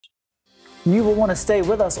You will want to stay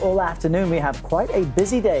with us all afternoon. We have quite a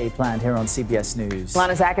busy day planned here on CBS News.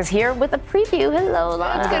 Lana Zak is here with a preview. Hello,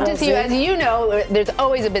 Lana. It's good to see you. As you know, there's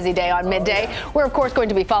always a busy day on midday. Yeah. We're, of course, going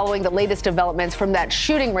to be following the latest developments from that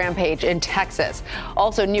shooting rampage in Texas.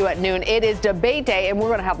 Also new at noon, it is debate day, and we're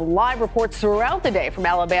going to have live reports throughout the day from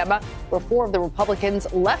Alabama, where 4 of the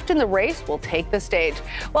Republicans left in the race will take the stage.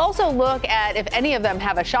 We'll also look at if any of them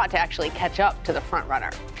have a shot to actually catch up to the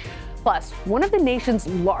frontrunner. Plus, one of the nation's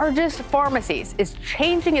largest pharmacies is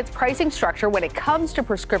changing its pricing structure when it comes to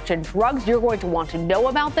prescription drugs. You're going to want to know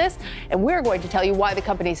about this, and we're going to tell you why the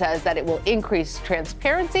company says that it will increase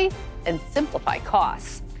transparency and simplify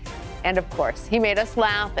costs. And of course, he made us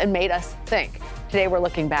laugh and made us think. Today, we're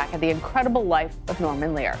looking back at the incredible life of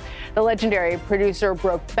Norman Lear. The legendary producer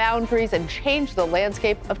broke boundaries and changed the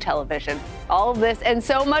landscape of television. All of this and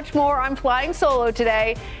so much more. I'm flying solo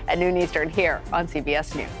today at noon Eastern here on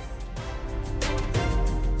CBS News.